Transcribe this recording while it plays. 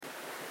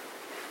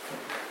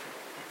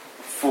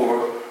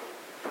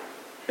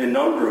a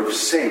number of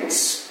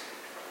saints,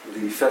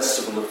 the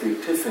Festival of the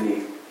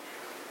Epiphany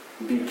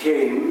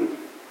became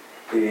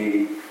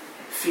a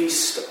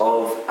feast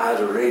of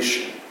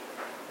adoration,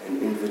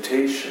 an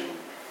invitation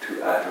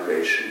to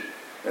adoration.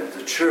 And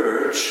the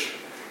Church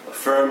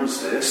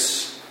affirms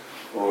this,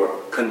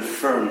 or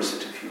confirms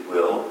it, if you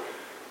will,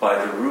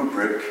 by the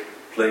rubric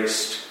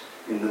placed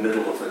in the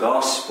middle of the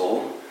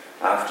Gospel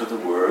after the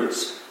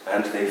words,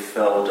 "And they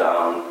fell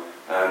down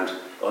and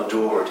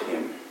adored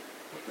him."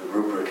 The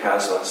rubric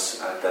has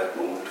us at that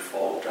moment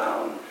fall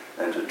down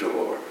and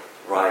adore,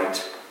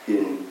 right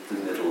in the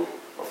middle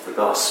of the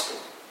Gospel.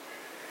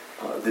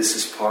 This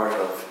is part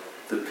of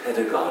the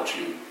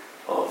pedagogy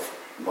of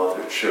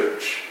Mother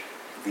Church.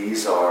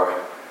 These are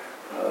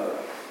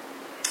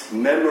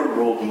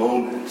memorable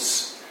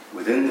moments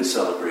within the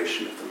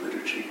celebration of the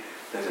liturgy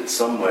that in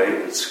some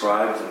way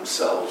inscribe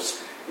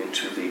themselves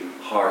into the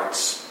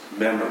heart's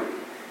memory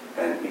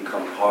and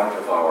become part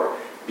of our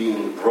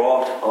being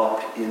brought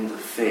up in the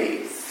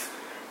faith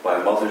by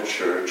Mother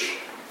Church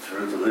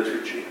through the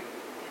liturgy.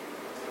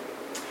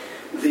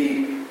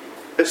 The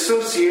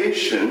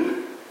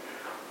association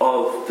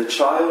of the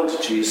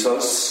child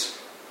Jesus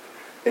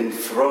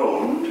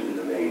enthroned in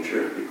the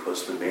manger,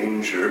 because the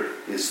manger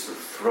is the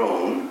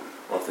throne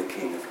of the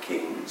King of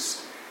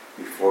Kings,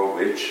 before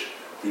which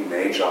the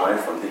Magi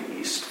from the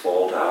east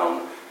fall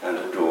down and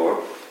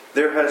adore.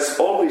 There has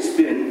always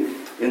been,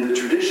 in the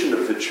tradition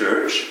of the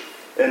Church,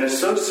 an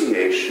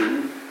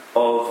association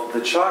of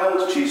the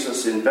child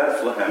Jesus in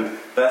Bethlehem.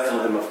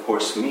 Bethlehem, of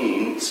course,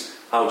 means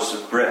house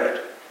of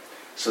bread.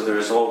 So there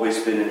has always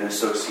been an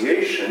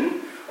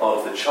association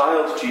of the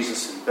child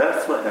Jesus in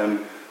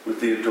Bethlehem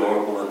with the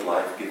adorable and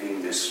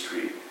life-giving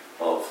mystery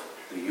of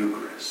the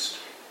Eucharist.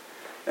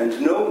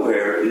 And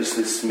nowhere is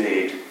this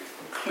made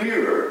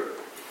clearer,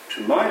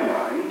 to my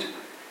mind,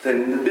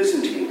 than in the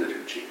Byzantine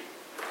liturgy.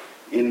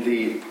 In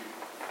the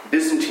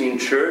Byzantine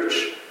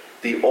Church,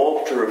 the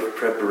altar of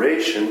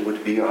preparation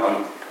would be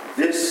on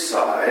this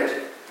side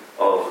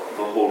of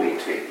the holy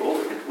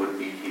table. It would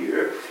be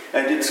here.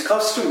 And it's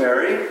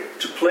customary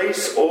to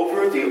place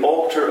over the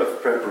altar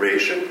of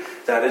preparation,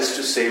 that is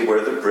to say, where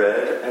the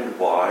bread and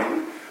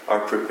wine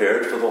are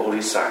prepared for the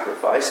holy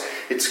sacrifice,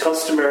 it's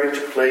customary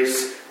to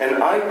place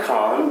an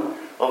icon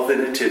of the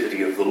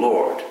Nativity of the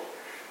Lord.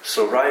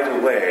 So right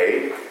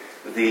away,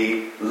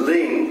 the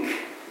link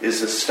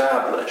is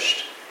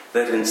established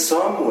that in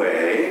some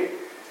way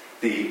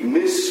the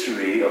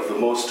mystery of the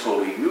Most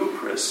Holy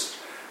Eucharist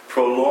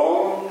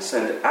prolongs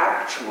and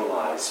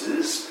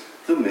actualizes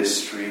the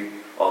mystery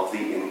of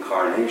the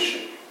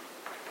Incarnation.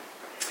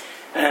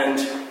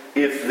 And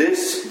if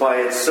this by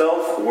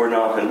itself were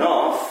not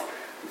enough,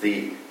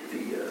 the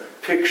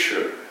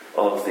picture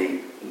of the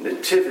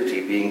Nativity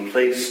being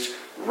placed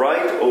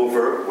right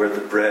over where the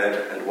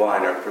bread and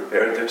wine are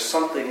prepared, there's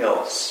something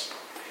else.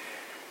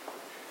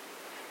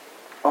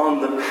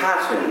 On the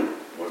paten,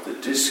 or the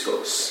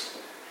diskos,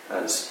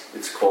 as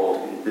it's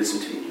called in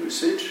Byzantine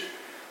usage,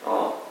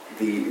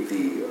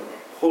 the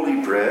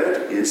holy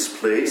bread is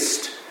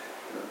placed,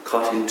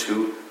 cut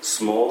into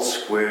small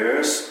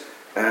squares,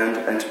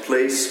 and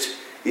placed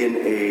in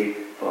a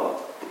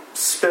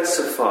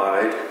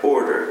specified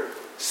order,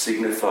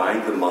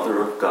 signifying the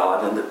Mother of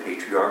God and the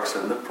patriarchs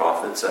and the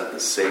prophets and the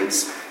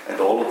saints and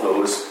all of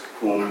those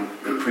whom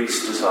the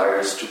priest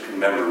desires to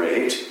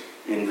commemorate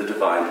in the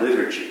divine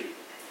liturgy.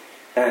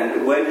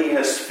 And when he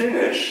has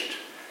finished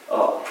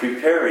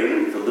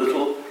preparing the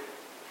little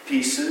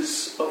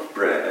pieces of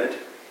bread,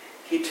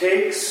 he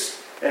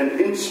takes an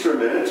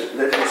instrument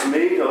that is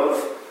made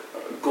of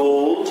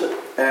gold,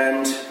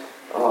 and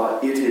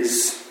it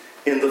is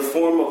in the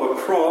form of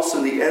a cross,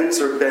 and the ends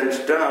are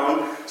bent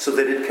down so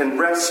that it can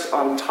rest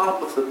on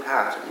top of the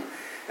paten.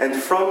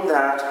 And from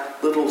that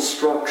little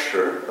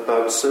structure,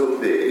 about so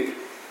big,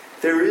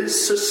 there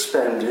is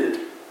suspended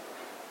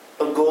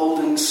a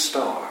golden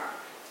star.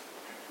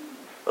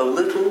 A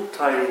little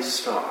tiny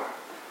star.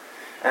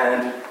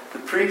 And the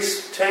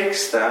priest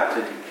takes that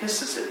and he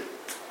kisses it.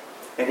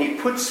 And he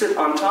puts it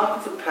on top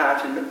of the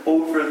paten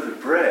over the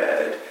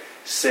bread,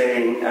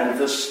 saying, "And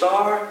the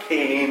star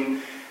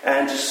came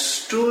and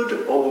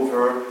stood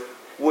over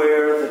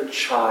where the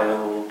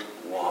child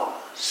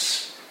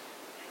was."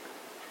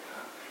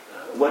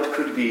 What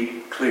could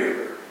be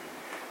clearer?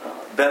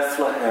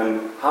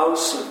 Bethlehem,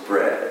 house of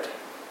bread.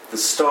 The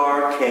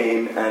star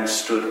came and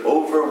stood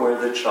over where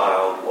the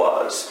child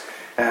was.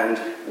 And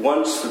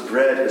once the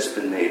bread has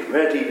been made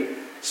ready,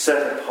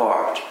 set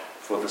apart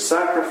for the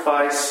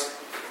sacrifice,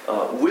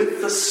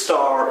 with the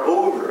star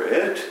over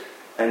it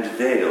and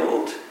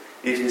veiled,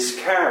 it is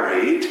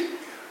carried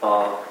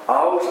out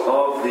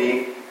of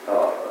the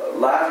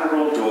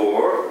lateral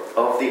door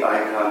of the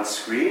icon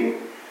screen,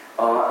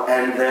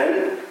 and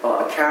then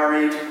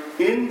carried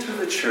into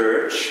the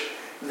church.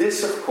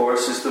 This, of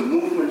course, is the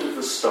movement of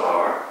the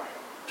star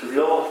to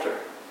the altar.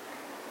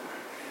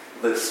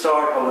 The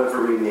star, however,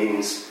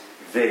 remains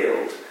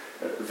veiled.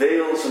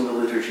 Veils in the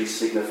liturgy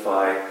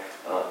signify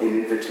an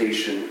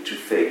invitation to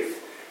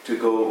faith, to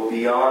go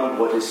beyond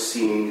what is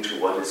seen to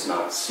what is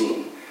not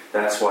seen.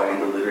 That's why in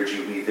the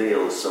liturgy we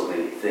veil so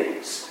many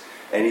things.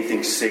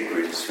 Anything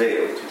sacred is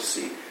veiled, you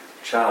see.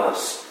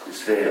 Chalice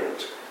is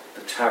veiled.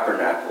 The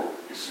tabernacle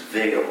is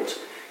veiled.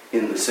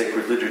 In the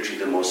sacred liturgy,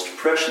 the most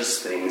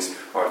precious things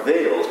are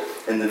veiled.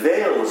 And the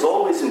veil is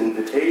always an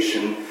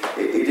invitation.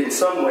 It in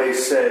some way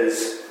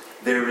says,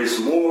 there is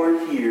more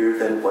here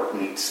than what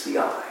meets the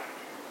eye.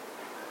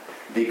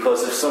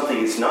 Because if something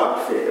is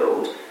not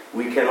veiled,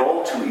 we can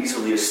all too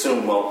easily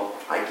assume, well,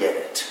 I get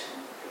it.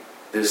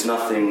 There's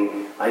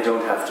nothing, I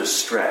don't have to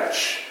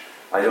stretch.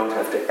 I don't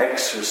have to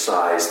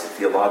exercise the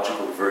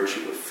theological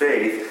virtue of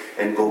faith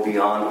and go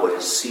beyond what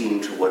is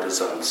seen to what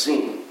is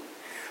unseen.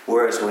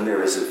 Whereas when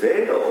there is a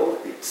veil,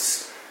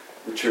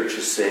 the church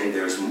is saying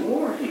there's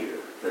more here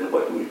than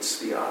what meets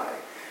the eye.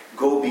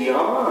 Go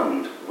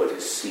beyond what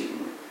is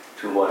seen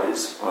to what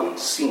is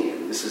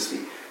unseen. This is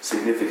the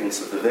significance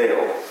of the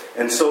veil.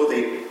 And so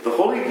the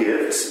holy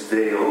gifts,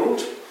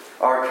 veiled,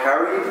 are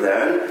carried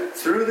then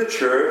through the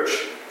church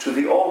to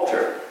the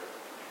altar.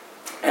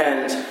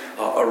 And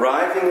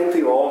arriving at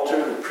the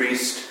altar, the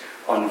priest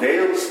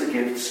unveils the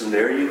gifts, and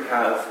there you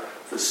have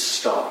the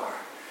star.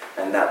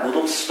 And that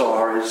little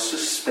star is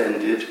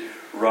suspended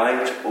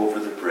right over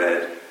the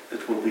bread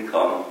that will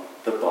become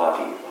the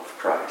body of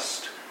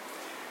Christ.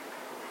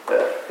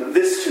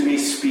 This to me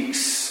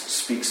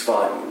speaks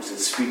volumes. It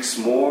speaks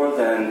more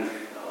than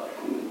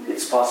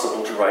it's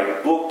possible to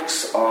write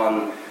books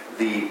on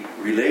the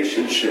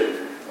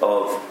relationship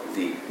of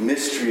the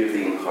mystery of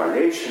the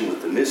Incarnation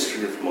with the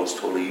mystery of the Most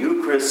Holy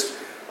Eucharist.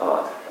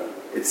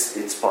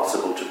 It's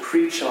possible to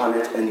preach on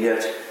it, and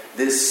yet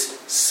this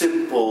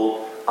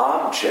simple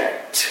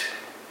object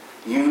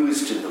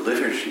used in the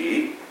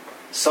liturgy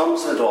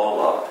sums it all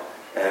up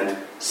and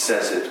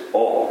says it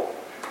all.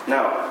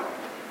 Now,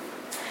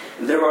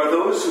 there are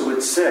those who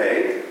would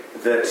say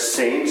that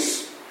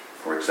saints,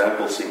 for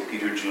example, St.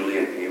 Peter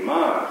Julian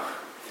Aymar,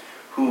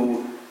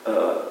 who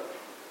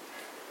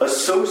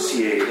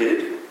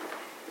associated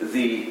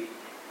the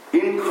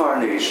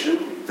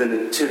Incarnation, the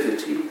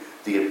Nativity,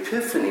 the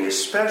Epiphany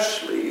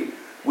especially,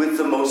 with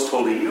the Most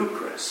Holy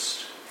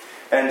Eucharist,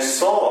 and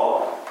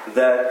saw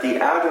that the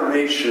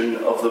adoration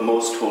of the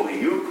Most Holy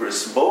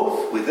Eucharist,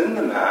 both within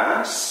the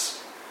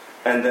Mass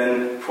and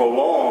then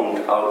prolonged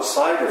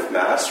outside of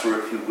Mass, or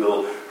if you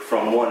will,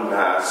 from one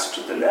Mass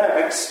to the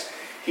next,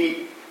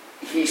 he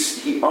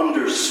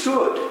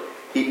understood,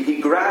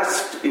 he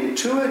grasped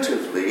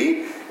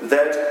intuitively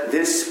that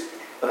this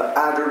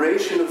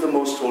adoration of the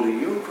Most Holy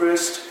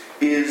Eucharist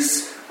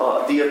is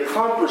the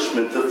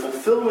accomplishment, the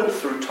fulfillment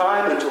through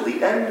time until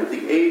the end of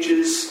the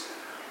ages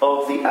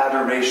of the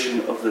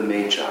adoration of the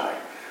Magi,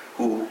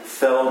 who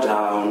fell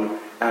down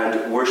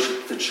and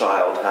worshipped the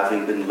child,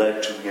 having been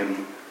led to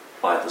him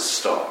by the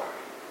star.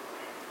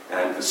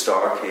 And the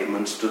star came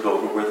and stood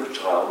over where the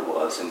child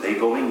was, and they,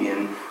 going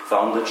in,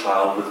 found the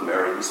child with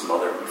Mary his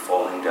mother, and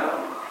falling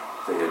down,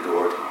 they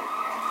adored him.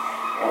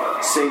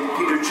 St.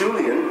 Peter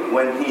Julian,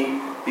 when he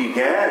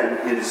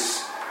began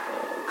his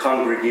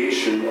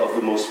congregation of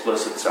the Most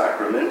Blessed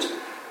Sacrament,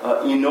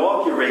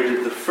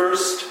 inaugurated the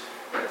first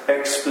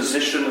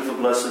exposition of the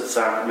Blessed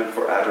Sacrament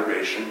for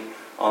adoration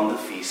on the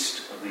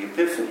Feast of the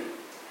Epiphany.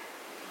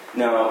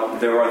 Now,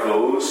 there are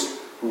those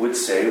who would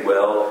say,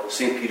 well,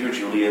 St. Peter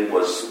Julian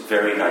was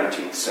very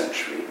 19th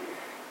century,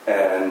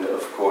 and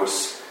of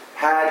course,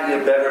 had he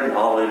a better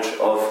knowledge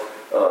of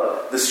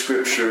the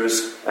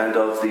scriptures and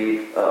of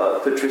the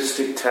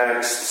patristic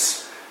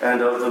texts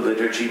and of the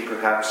liturgy,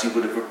 perhaps he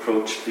would have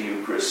approached the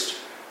Eucharist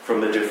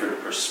from a different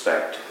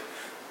perspective.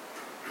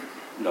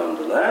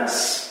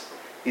 Nonetheless,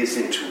 his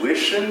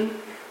intuition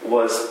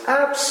was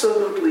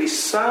absolutely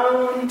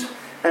sound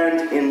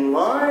and in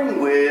line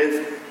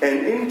with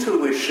an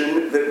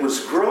intuition that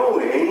was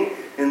growing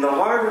in the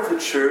heart of the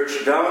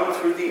Church down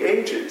through the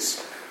ages.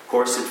 Of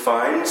course, it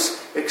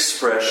finds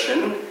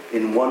expression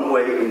in one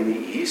way in the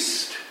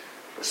East,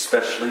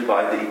 especially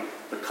by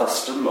the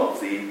custom of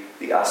the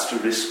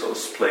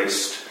asteriskos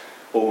placed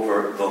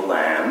over the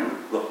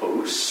lamb, the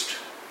host,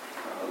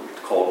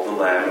 called the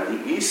Lamb of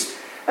the East.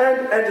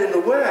 And in the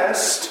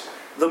West,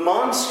 the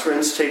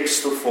monstrance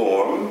takes the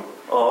form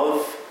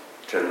of,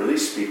 generally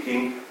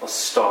speaking, a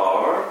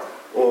star,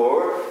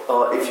 or,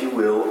 if you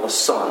will, a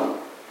sun.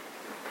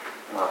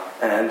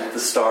 And the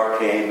star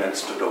came and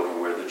stood over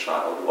where the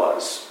child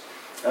was.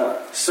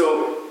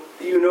 So,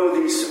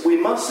 we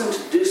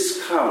mustn't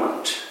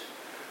discount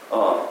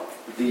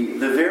the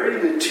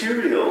very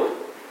material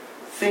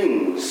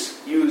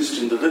things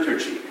used in the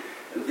liturgy,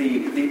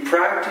 the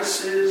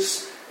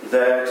practices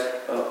that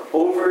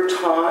over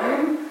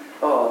time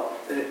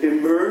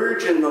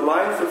emerge in the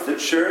life of the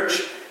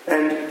Church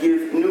and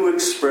give new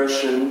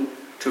expression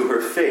to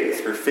her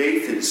faith. Her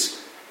faith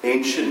is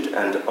ancient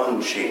and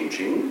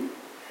unchanging,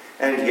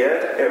 and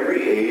yet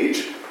every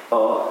age,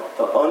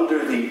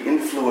 under the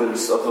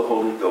influence of the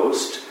Holy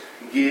Ghost,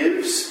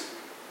 gives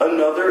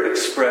another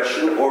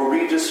expression or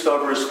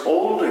rediscovers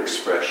old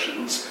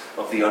expressions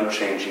of the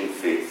unchanging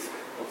faith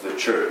of the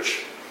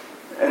Church.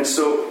 And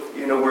so,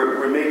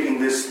 we're making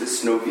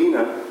this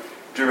novena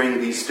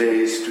during these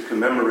days to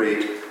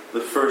commemorate the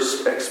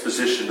first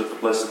exposition of the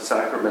Blessed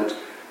Sacrament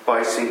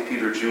by St.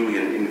 Peter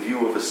Julian in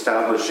view of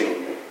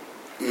establishing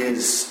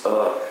his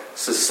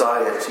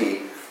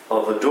society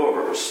of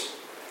adorers.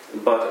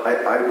 But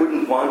I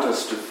wouldn't want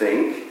us to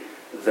think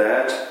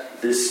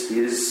that this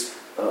is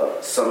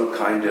some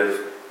kind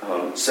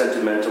of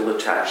sentimental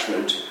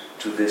attachment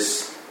to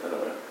this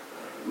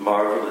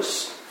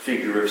marvelous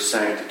figure of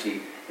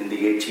sanctity in the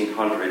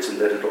 1800s and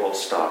that it all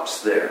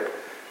stops there.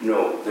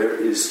 No, there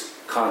is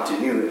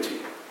continuity.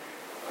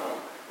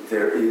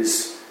 There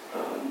is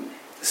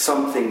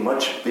something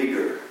much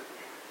bigger,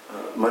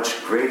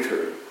 much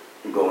greater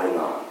going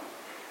on.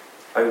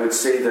 I would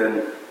say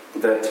then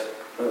that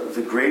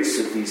the grace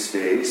of these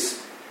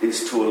days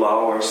is to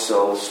allow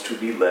ourselves to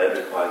be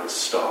led by the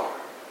star.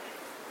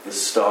 The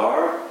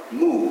star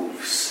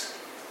moves.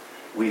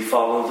 We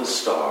follow the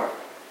star.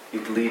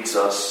 It leads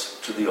us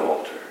to the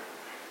altar.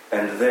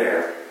 And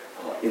there,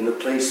 in the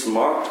place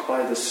marked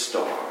by the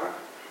star,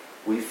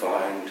 we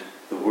find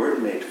the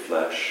Word made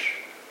flesh,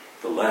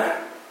 the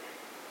Lamb,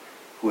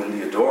 who in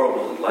the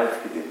adorable and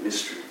life-giving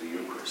mystery of the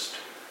Eucharist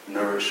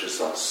nourishes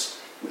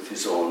us with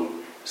his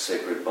own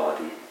sacred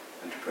body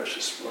and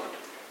precious blood.